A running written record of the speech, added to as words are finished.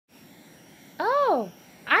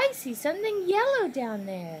see something yellow down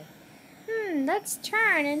there. Let's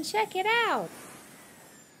turn and check it out.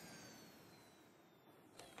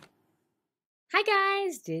 Hi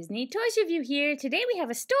guys, DisneyToysReview here. Today we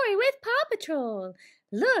have a story with Paw Patrol.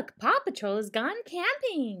 Look, Paw Patrol has gone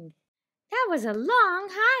camping. That was a long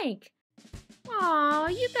hike. Aw,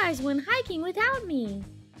 you guys went hiking without me.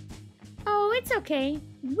 Oh, it's okay.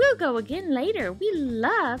 We'll go again later. We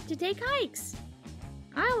love to take hikes.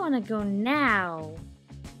 I want to go now.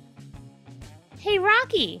 Hey,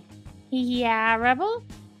 Rocky. Yeah, Rubble?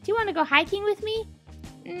 Do you want to go hiking with me?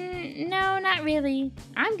 No, not really.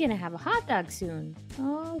 I'm gonna have a hot dog soon.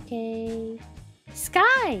 Okay.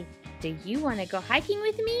 Skye, do you want to go hiking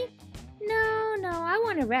with me? No, I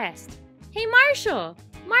want to rest. Hey, Marshall,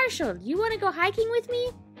 you want to go hiking with me?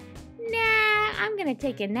 Nah, I'm gonna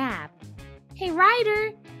take a nap. Hey,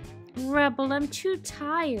 Ryder. Rubble, I'm too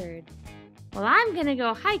tired. Well, I'm gonna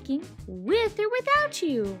go hiking with or without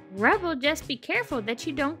you. Rubble, just be careful that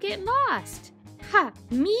you don't get lost. Ha,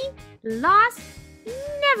 me? Lost?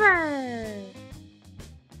 Never!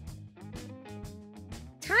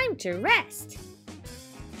 Time to rest.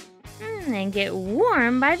 And get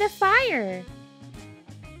warm by the fire.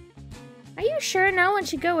 Are you sure no one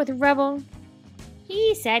should go with Rubble?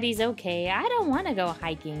 He said he's okay. I don't want to go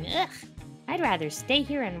hiking. Ugh. I'd rather stay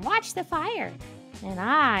here and watch the fire. And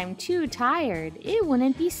I'm too tired. It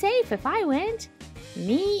wouldn't be safe if I went.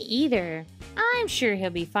 Me either. I'm sure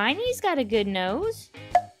he'll be fine. He's got a good nose.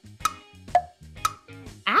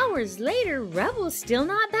 Hours later, Rubble's still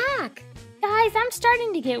not back. Guys, I'm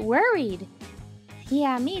starting to get worried.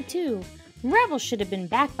 Yeah, me too. Rubble should have been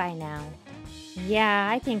back by now. Yeah,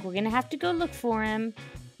 I think we're gonna have to go look for him.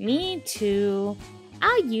 Me too.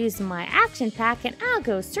 I'll use my action pack and I'll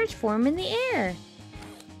go search for him in the air.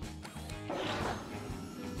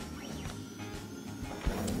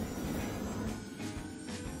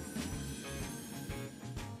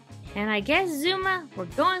 And I guess, Zuma, we're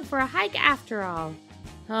going for a hike after all.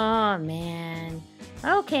 Oh, man.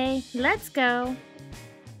 Okay, let's go.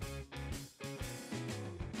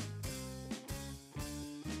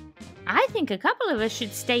 I think a couple of us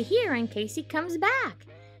should stay here in case he comes back.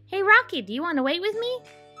 Hey, Rocky, do you want to wait with me?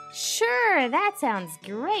 Sure, that sounds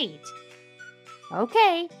great.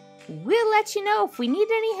 Okay, we'll let you know if we need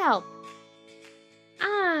any help.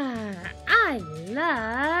 I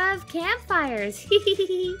love campfires.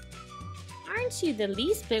 Aren't you the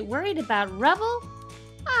least bit worried about Rubble?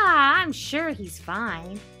 I'm sure he's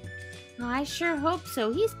fine. I sure hope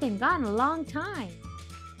so. He's been gone a long time.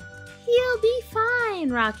 He'll be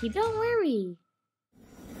fine, Rocky. Don't worry.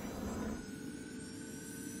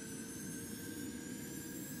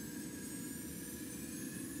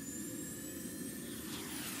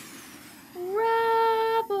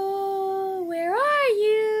 Rubble, where are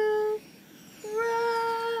you?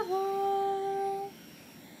 Rubble.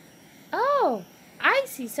 Oh, I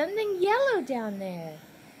see something yellow down there.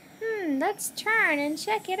 Let's turn and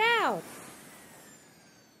check it out.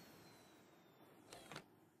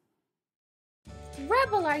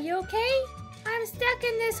 Rubble, are you okay? I'm stuck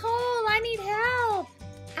in this hole. I need help.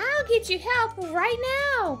 I'll get you help right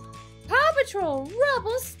now. Paw Patrol,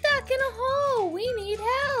 Rubble's stuck in a hole. We need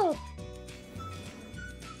help.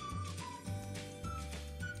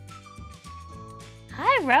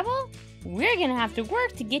 Hi, Rubble. We're gonna have to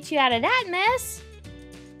work to get you out of that mess.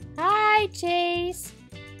 Hi, Chase.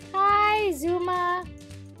 Hi, Zuma.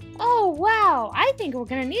 Oh, wow. I think we're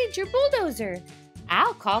gonna need your bulldozer.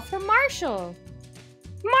 I'll call for Marshall.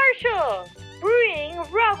 Marshall, bring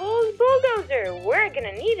Rubble's bulldozer. We're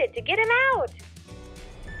gonna need it to get him out.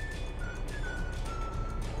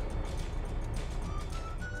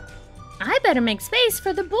 I better make space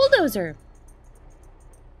for the bulldozer.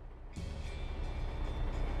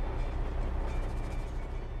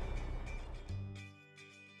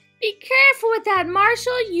 Be careful with that,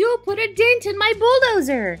 Marshall. You'll put a dent in my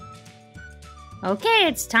bulldozer. Okay,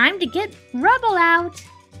 it's time to get Rubble out.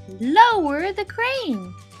 Lower the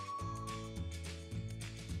crane.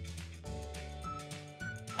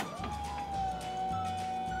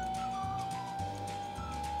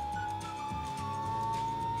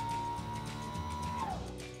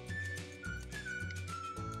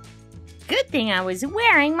 Good thing I was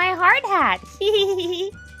wearing my hard hat.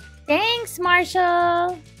 Thanks,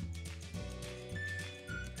 Marshall.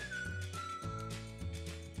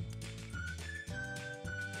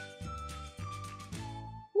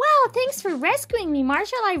 Thanks for rescuing me,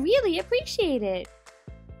 Marshall. I really appreciate it.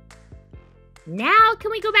 Now, can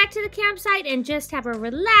we go back to the campsite and just have a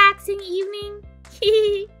relaxing evening?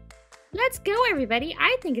 Let's go, everybody.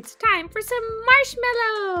 I think it's time for some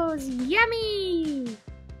marshmallows. Yummy!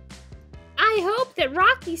 I hope that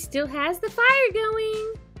Rocky still has the fire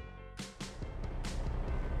going.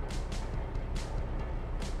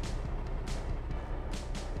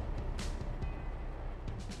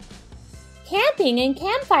 Camping and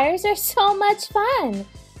campfires are so much fun.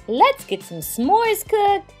 Let's get some s'mores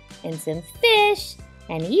cooked and some fish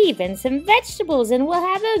and even some vegetables, and we'll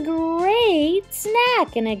have a great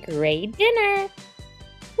snack and a great dinner.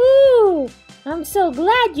 Woo! I'm so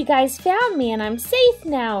glad you guys found me and I'm safe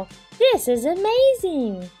now. This is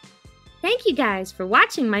amazing. Thank you guys for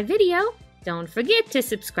watching my video. Don't forget to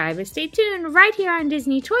subscribe and stay tuned right here on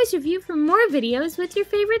Disney Toys Review for more videos with your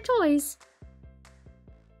favorite toys.